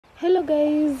Hello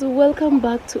guys, welcome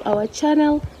back to our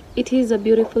channel. It is a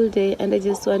beautiful day and I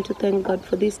just want to thank God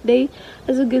for this day.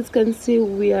 As you guys can see,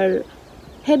 we are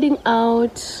heading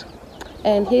out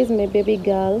and here's my baby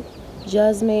girl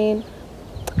Jasmine.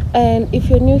 And if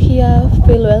you're new here,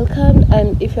 feel welcome,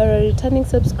 and if you're a returning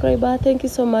subscriber, thank you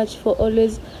so much for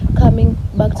always coming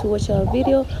back to watch our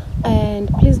video. And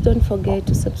please don't forget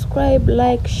to subscribe,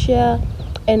 like, share,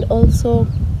 and also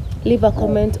leave a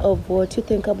comment of what you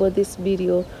think about this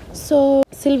video. So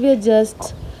Sylvia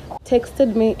just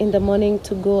texted me in the morning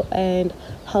to go and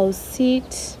house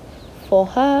sit for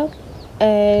her,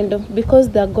 and because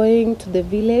they're going to the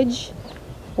village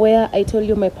where I told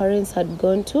you my parents had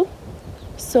gone to.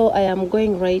 So I am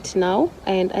going right now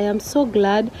and I am so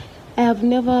glad. I have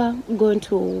never gone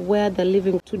to where they're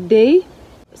living today,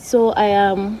 so I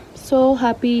am so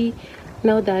happy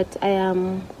now that I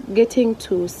am getting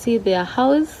to see their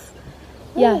house.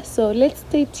 Yeah, so let's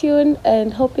stay tuned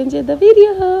and hope you enjoy the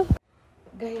video.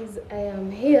 Guys, I am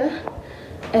here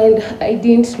and I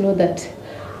didn't know that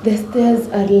the stairs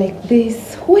are like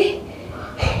this. Wait,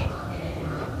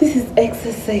 this is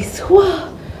exercise.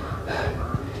 Wow,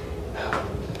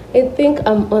 I think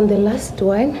I'm on the last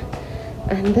one,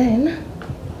 and then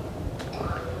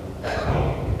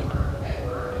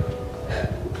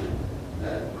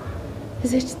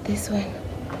is it this one?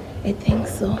 I think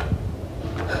so,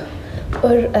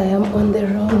 or I am on the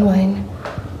wrong one.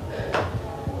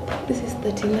 This is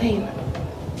 39.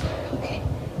 Okay,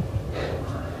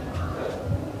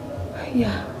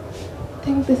 yeah, I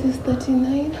think this is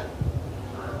 39.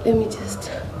 Let me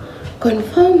just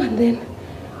confirm and then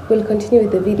we'll continue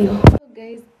with the video. So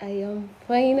guys, I am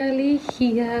finally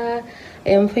here.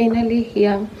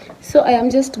 So I am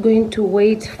just going to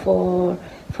wait for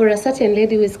a certain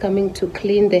lady who is coming to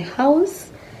clean the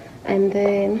house, and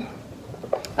then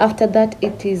after that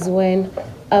it is when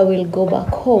I will go back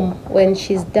home when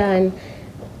she's done.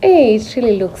 Hey, it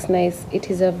really looks nice. It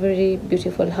is a very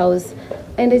beautiful house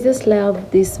and I just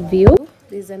love this view.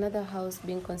 There's another house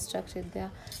being constructed there.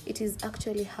 It is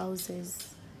actually houses,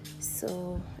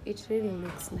 so it really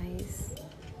looks nice.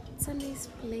 It's a nice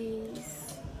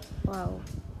place. Wow.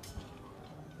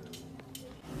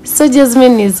 So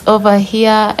Jasmine is over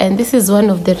here and this is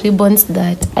one of the ribbons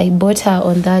that I bought her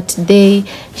on that day.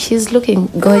 She's looking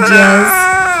gorgeous.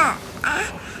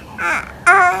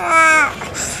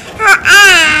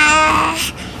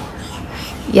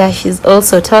 Yeah, she's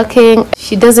also talking.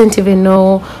 She doesn't even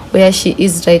know where she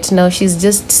is right now. She's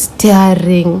just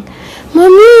staring.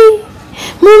 Mommy,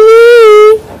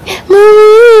 mommy,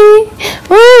 mommy,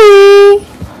 mommy.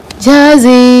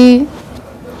 Jazzy.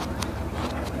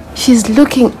 She's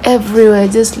looking everywhere,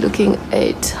 just looking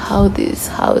at how this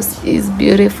house is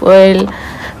beautiful.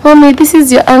 Mommy, this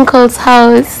is your uncle's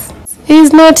house.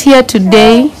 He's not here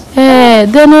today. Hey,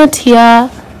 they're not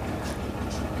here.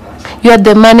 You are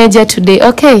the manager today,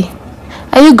 okay?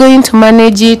 Are you going to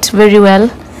manage it very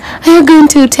well? Are you going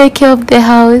to take care of the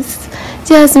house?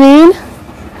 Jasmine,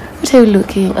 what are you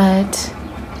looking at?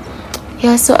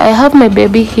 Yeah, so I have my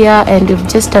baby here and we've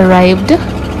just arrived.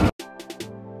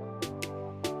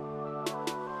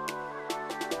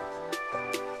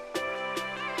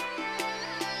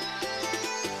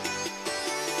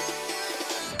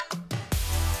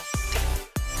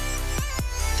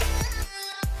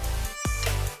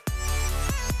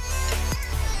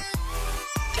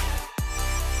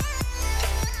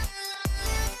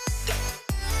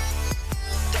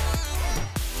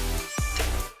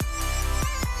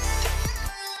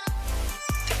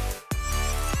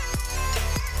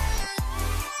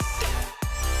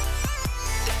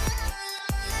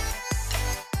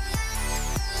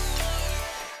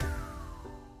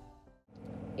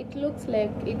 It looks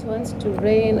like it wants to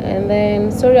rain, and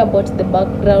then sorry about the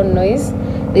background noise.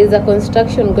 There's a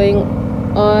construction going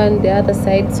on the other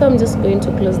side, so I'm just going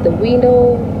to close the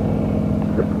window.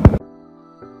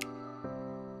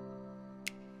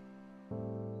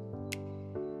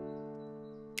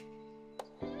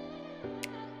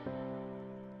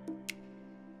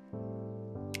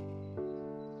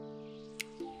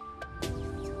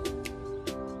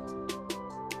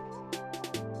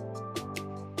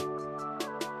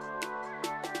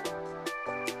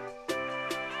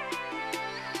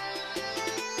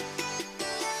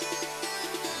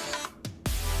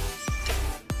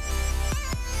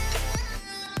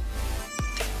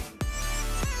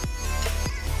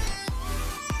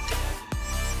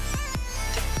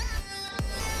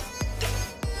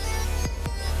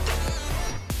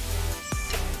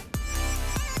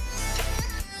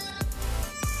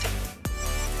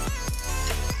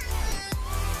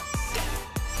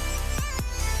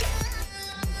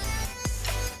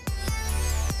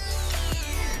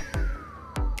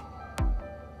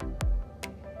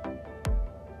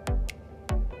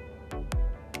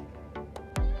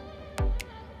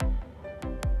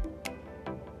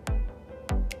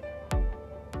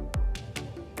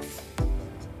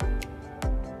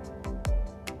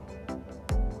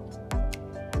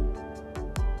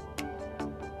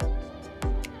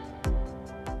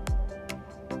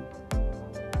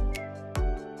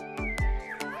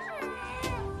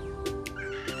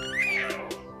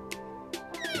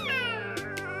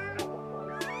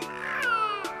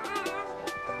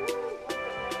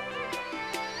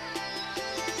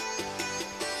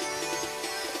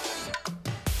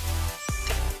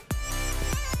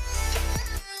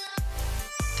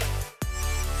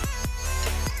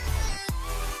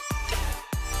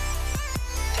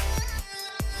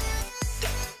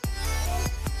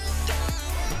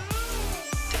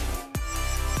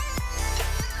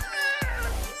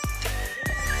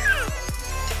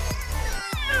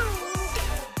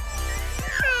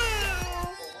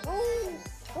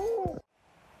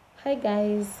 Hi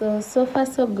guys, so far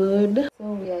so good. So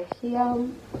we are here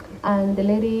and the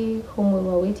lady whom we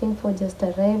were waiting for just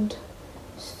arrived.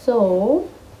 So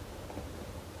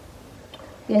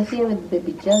we are here with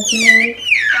baby Jasmine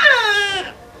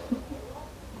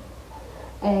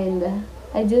and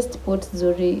I just put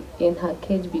Zuri in her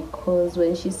cage because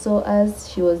when she saw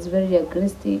us she was very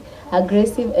aggressive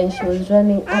and she was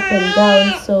running up and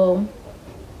down, so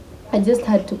I just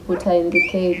had to put her in the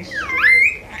cage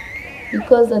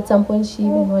because at some point she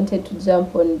even wanted to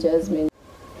jump on Jasmine.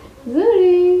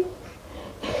 Zuri!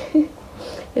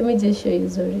 Let me just show you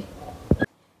Zuri.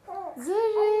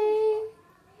 Zuri!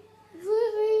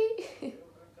 Zuri!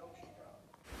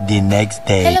 The next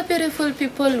day. Hello beautiful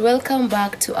people, welcome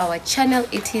back to our channel.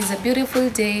 It is a beautiful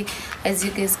day as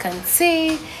you guys can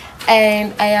see,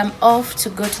 and I am off to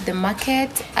go to the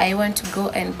market. I want to go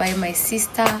and buy my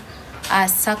sister a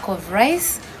sack of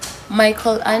rice.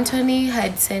 Michael Anthony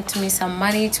had sent me some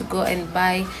money to go and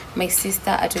buy my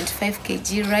sister a 25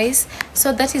 kg rice,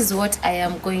 so that is what I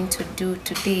am going to do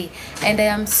today. And I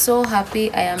am so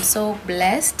happy, I am so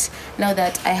blessed now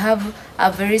that I have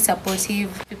a very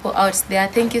supportive people out there.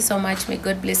 Thank you so much, may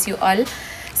God bless you all.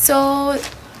 So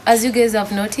as you guys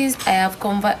have noticed, I have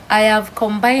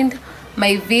combined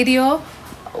my video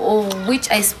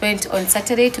which I spent on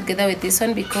Saturday together with this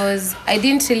one because I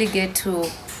didn't really get to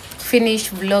finish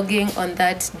vlogging on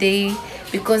that day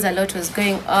because a lot was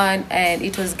going on and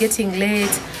it was getting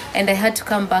late and I had to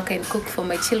come back and cook for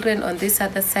my children on this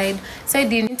other side, so I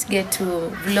didn't get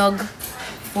to vlog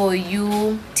for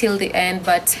you till the end,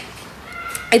 but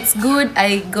it's good.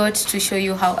 I got to show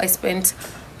you how I spent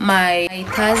my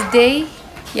Thursday.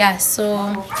 Yeah,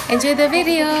 so enjoy the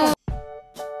video.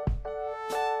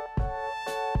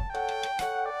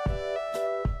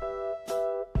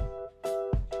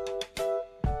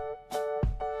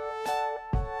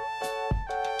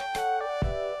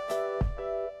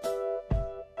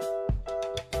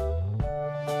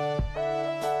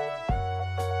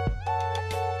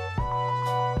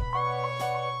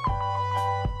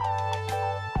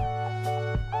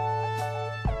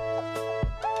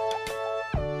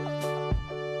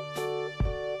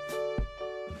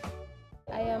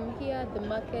 I am here at the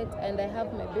market and I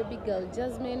have my baby girl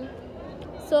Jasmine.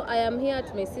 So I am here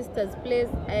at my sister's place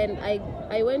and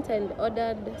I went and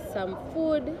ordered some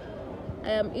food.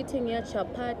 I am eating here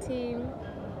chapati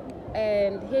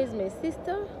and here's my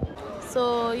sister.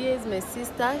 So here's my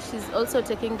sister, she's also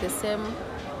taking the same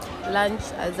lunch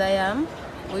as I am.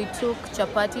 We took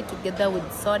chapati together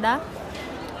with soda.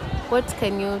 What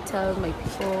can you tell my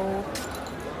people?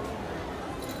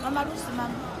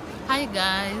 Hi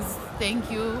guys, thank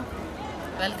you,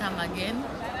 welcome again.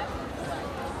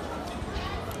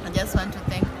 I just want to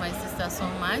thank my sister so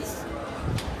much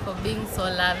for being so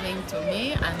loving to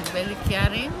me and very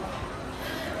caring,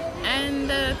 and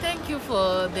thank you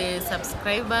for the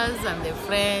subscribers and the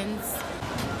friends.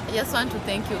 I just want to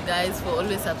thank you guys for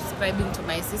always subscribing to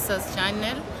my sister's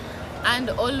channel and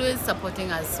always supporting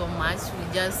us so much.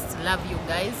 We just love you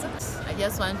guys. I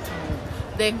just want to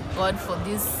thank God for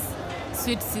this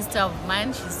sweet sister of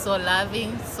mine. She's so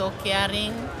loving, so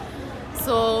caring,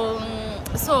 so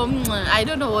I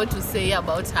don't know what to say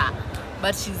about her,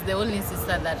 but she's the only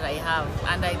sister that I have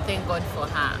and I thank God for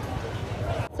her.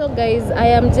 So guys, I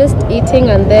am just eating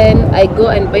and then I go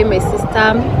and buy my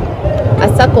sister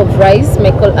a sack of rice.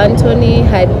 Michael Anthony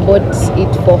had bought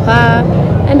it for her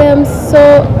and I am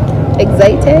so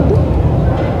excited.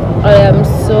 I am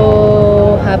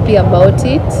so happy about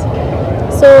it.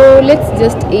 So let's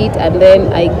just eat and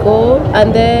then I go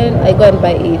and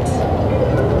buy it.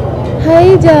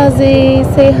 Hi Jazzy,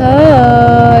 say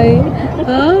hi.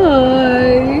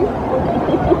 Hi.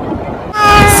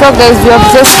 So guys, we have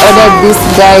just ordered this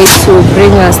guy to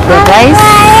bring us the rice.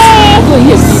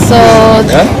 So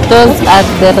those are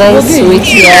the rice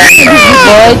which we have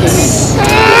bought. This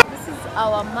is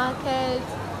our market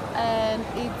and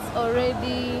it's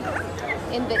already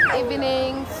in the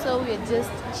evening, so we're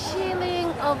just chilling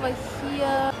over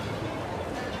here.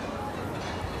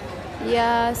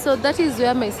 Yeah, so that is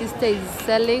where my sister is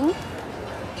selling,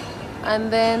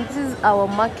 and then this is our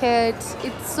market.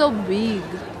 It's so big.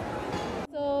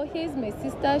 So here's my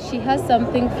sister, she has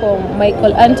something for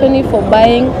Michael Anthony for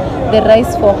buying the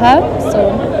rice for her.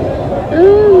 So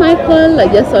Michael, I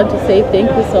just want to say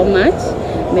thank you so much.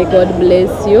 May God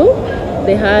bless you.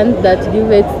 The hand that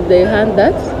giveth, the hand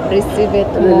that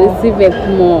receiveth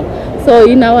more. So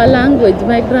in our language,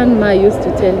 my grandma used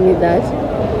to tell me that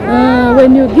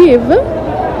when you give,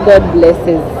 God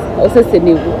blesses. Also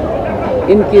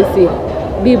in Kisi,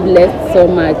 be blessed so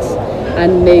much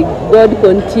and may God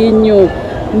continue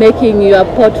making your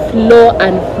pot flow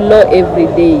and flow every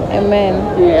day. Amen.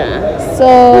 Yeah. So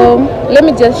let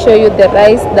me just show you the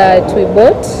rice that we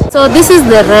bought. So this is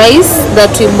the rice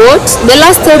that we bought. The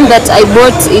last time that I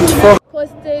bought it for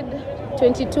costed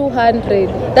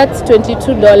 $2,200. That's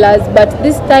 $22. But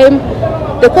this time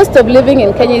the cost of living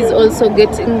in Kenya is also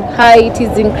getting high. It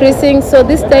is increasing. So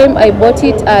this time I bought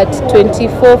it at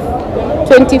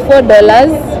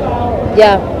 $24.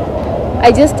 Yeah,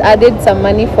 I just added some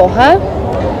money for her,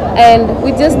 and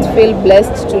we just feel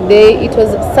blessed today. It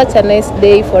was such a nice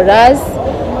day for us,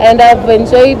 and I've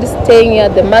enjoyed staying here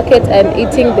at the market and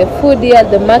eating the food here at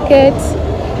the market.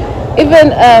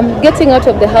 Even getting out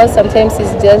of the house sometimes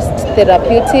is just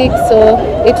therapeutic, so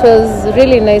it was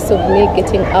really nice of me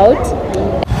getting out.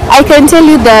 I can tell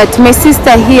you that my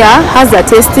sister here has a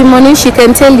testimony. She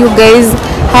can tell you guys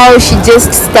how she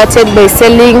just started by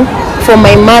selling for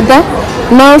my mother.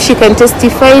 Now she can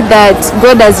testify that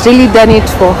God has really done it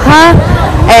for her,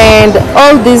 and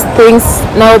all these things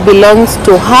now belongs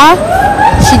to her.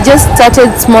 She just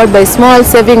started small by small,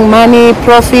 saving money,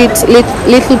 profit,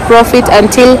 little profit,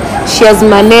 until she has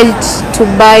managed to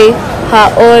buy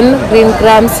her own green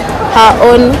grams, her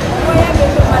own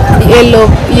yellow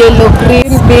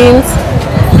green beans.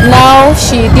 Now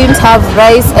she didn't have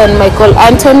rice, and Michael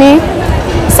Anthony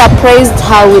surprised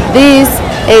her with this,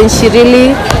 and she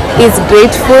really is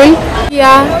grateful.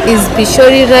 Here is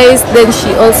Pishori rice. Then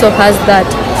she also has that.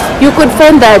 You could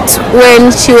find that when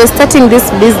she was starting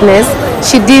this business,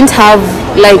 she didn't have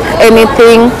like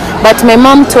anything, but my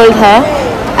mom told her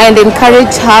and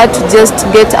encouraged her to just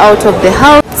get out of the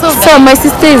house. So my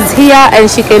sister is here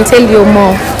and she can tell you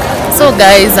more. So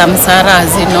guys, I'm Sarah,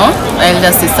 as you know,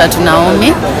 elder sister to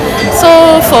Naomi.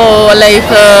 So for like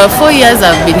 4 years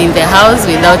I've been in the house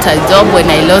without a job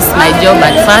when I lost my job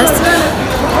at first.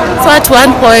 So at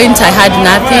one point I had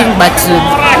nothing, but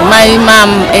my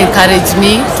mom encouraged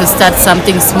me to start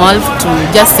something small to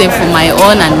just save for my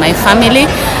own and my family.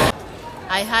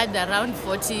 I had around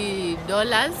 $40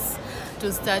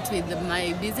 to start with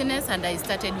my business, and I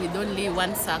started with only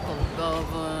one sack of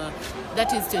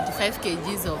that is 25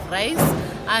 kgs of rice,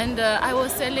 and I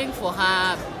was selling for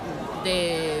her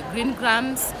the green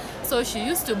grams. So she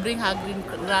used to bring her green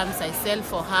grams, I sell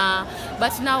for her.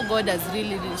 But now God has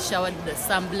really showered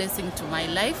some blessing to my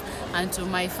life and to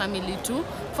my family too.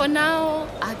 For now,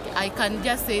 I can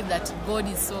just say that God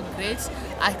is so great.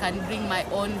 I can bring my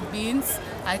own beans.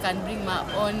 I can bring my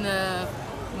own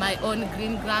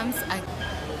green grams.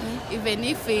 Even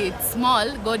if it's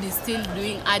small, God is still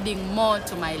adding more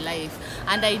to my life.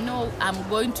 And I know I'm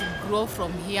going to grow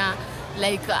from here.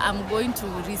 Like I'm going to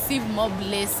receive more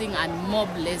blessing and more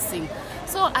blessing.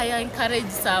 So I encourage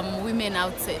some women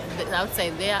outside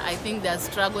there. I think they're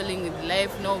struggling with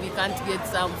life. No, we can't get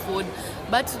some food.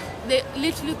 But the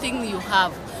little thing you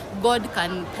have, God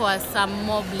can pour some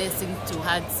more blessing to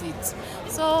add it.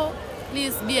 So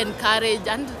please be encouraged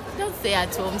and don't stay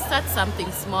at home. Start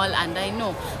something small, and I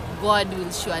know God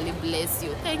will surely bless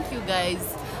you. Thank you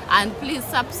guys, and please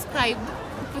subscribe.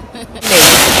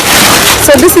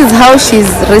 So this is how she's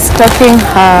restocking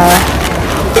her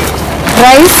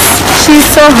rice. She's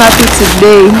so happy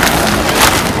today.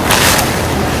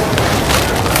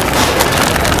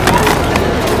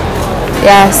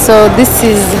 Yeah, so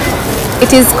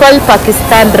it is called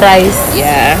Pakistan rice.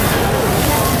 Yeah.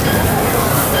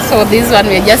 So this one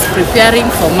we're just preparing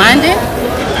for Monday.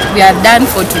 We are done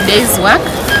for today's work.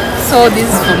 So this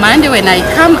is for Monday. When I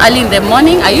come early in the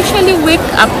morning, I usually wake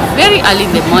up very early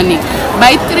in the morning.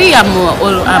 By 3 I'm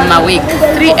awake.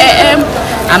 3 a.m.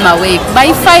 I'm awake.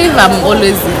 By 5 I'm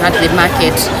always at the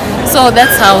market. So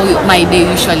that's how my day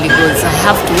usually goes. I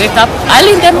have to wake up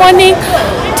early in the morning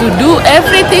to do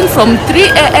everything from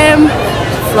 3 a.m.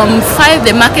 From 5,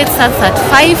 the market starts at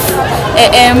 5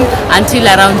 a.m. until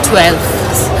around 12.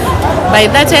 By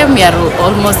that time, we are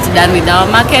almost done with our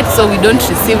market, so we don't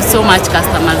receive so much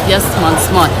customers, just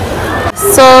small.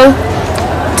 So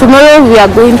tomorrow we are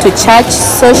going to church,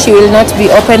 so she will not be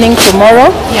opening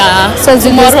tomorrow. Yeah, so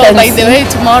tomorrow, by the way,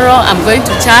 tomorrow I'm going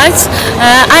to church.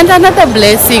 And another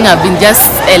blessing, I've been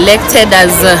just elected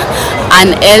as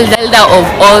an elder of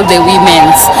all the women.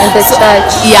 In the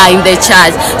church? Yeah, in the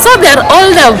church. So they're all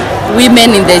the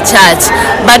women in the church,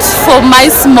 but for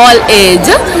my small age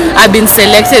I've been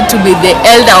selected to be the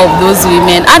elder of those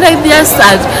women, and I just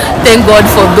thank God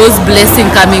for those blessings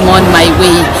coming on my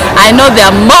way. I know there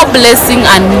are more blessing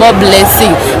and more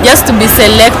blessing. Just to be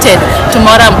selected,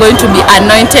 tomorrow I'm going to be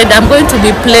anointed. I'm going to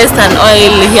be placed an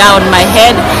oil here on my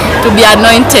head to be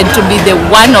anointed to be the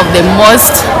one of the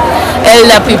most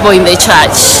elder people in the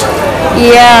church.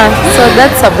 Yeah, so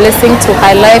that's a blessing to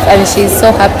her life, and she's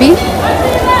so happy.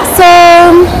 So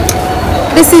So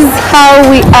this is how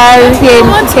we are here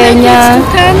in Kenya.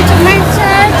 Come to my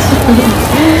church.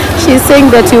 She's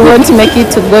saying that we won't make it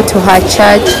to go to her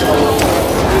church,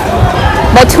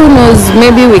 but who knows,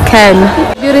 maybe we can.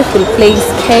 Beautiful place,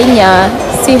 Kenya.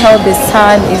 See how the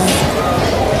sun is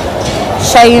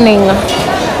shining.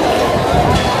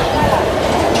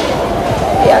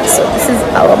 Yeah, so this is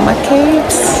our market.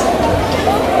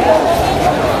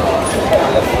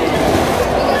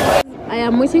 I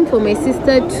am waiting for my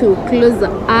sister to close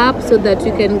up so that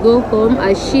we can go home.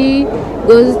 As she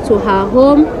goes to her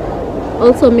home,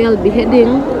 also me, I'll be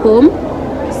heading home.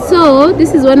 So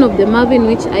this is one of the Marvin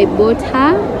which I bought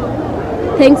her.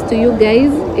 Thanks to you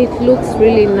guys, it looks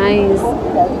really nice.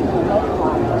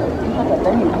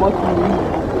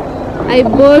 I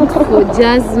bought for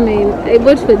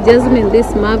Jasmine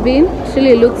this Marvin. It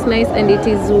really looks nice and it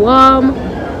is warm.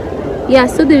 Yeah,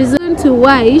 so the reason to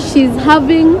why she's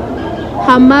having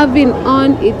her Marvin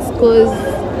on, it's because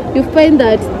you find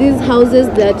that these houses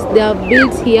that they are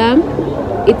built here,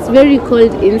 it's very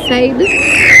cold inside.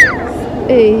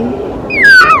 Hey.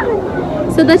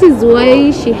 So that is why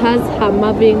she has her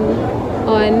Marvin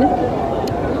on.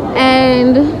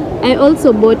 And I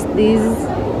also bought these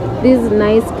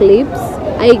nice clips.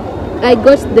 I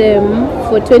got them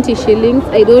for 20 shillings.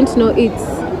 I don't know it's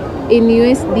in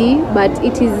USD, but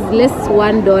it is less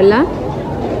 $1.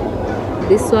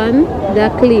 This one, the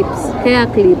clips, hair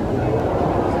clip.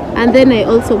 And then I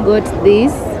also got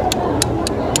this.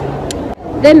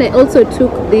 Then I also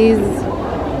took these.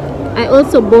 I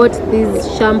also bought this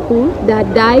shampoo, the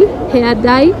dye, hair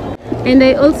dye. And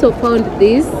I also found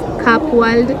this Cap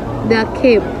World, the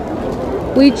cape,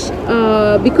 which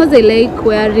because I like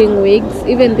wearing wigs,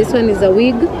 even this one is a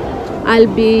wig, I'll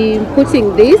be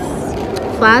putting this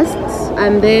first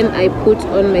and then I put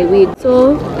on my wig.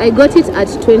 So I got it at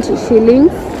 20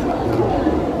 shillings.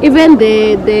 Even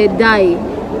the dye,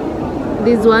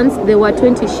 these ones, they were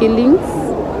 20 shillings.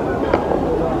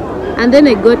 And then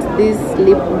I got this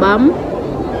lip balm,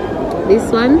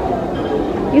 this one.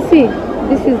 You see,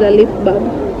 this is a lip balm.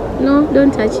 No,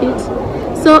 don't touch it.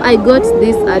 So I got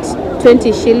this at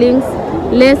 20 shillings,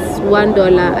 less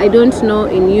 $1. I don't know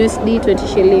in USD 20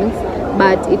 shillings,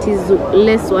 but it is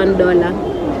less $1.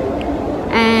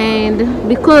 And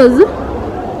because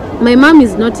my mom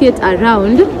is not yet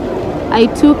around, I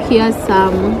took here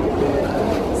some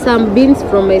beans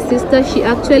from my sister. She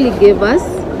actually gave us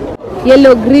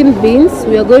yellow green beans.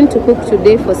 We are going to cook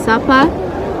today for supper,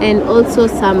 and also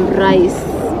some rice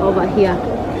over here.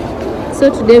 So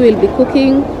today we'll be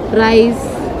cooking rice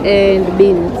and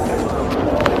beans.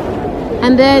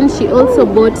 And then she also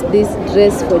bought this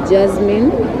dress for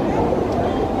Jasmine.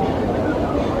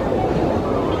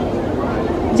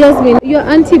 Jasmine, your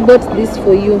auntie bought this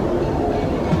for you.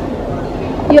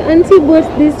 Your auntie bought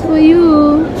this for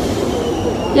you.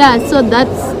 Yeah, so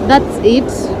that's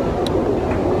it.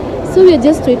 So we're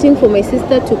just waiting for my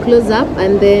sister to close up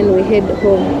and then we head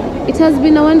home. It has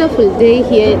been a wonderful day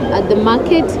here at the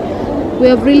market. We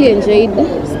have really enjoyed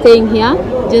staying here,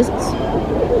 just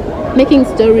making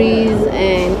stories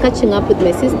and catching up with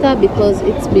my sister, because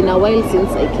it's been a while since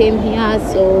I came here.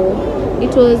 So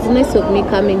it was nice of me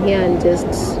coming here and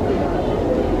just...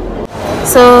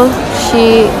 So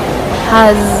she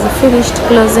has finished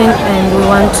closing and we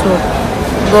want to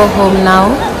go home now.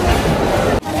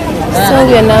 So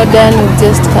we are now done. We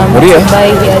just come to buy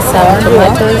here some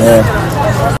tomatoes. Yeah.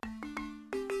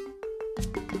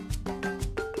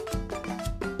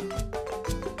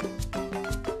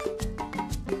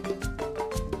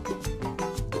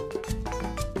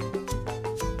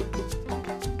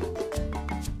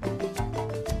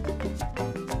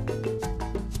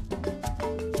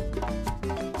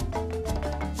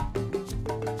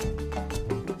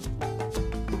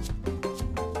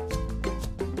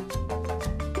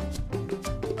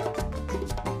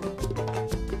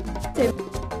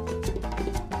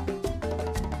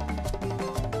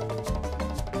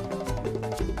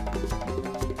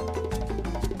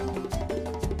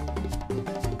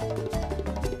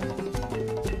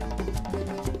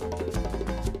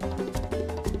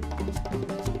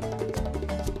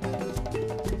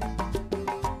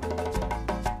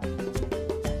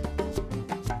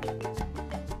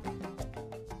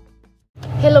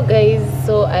 Hello guys,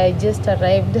 so I just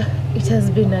arrived. It has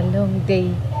been a long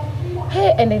day.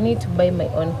 Hey, and I need to buy my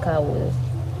own car.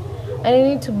 And I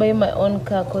need to buy my own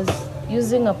car because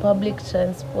using a public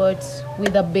transport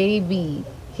with a baby,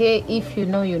 hey, if you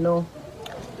know, you know.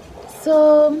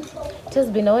 So it has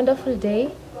been a wonderful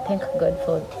day. Thank God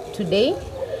for today.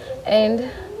 And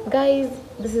Guys,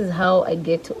 this is how I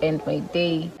get to end my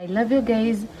day. I love you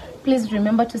guys. Please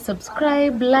remember to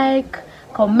subscribe, like,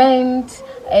 comment,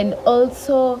 and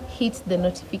also hit the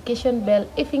notification bell.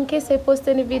 If in case I post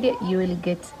any video, you will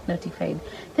get notified.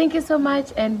 Thank you so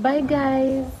much, and bye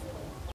guys.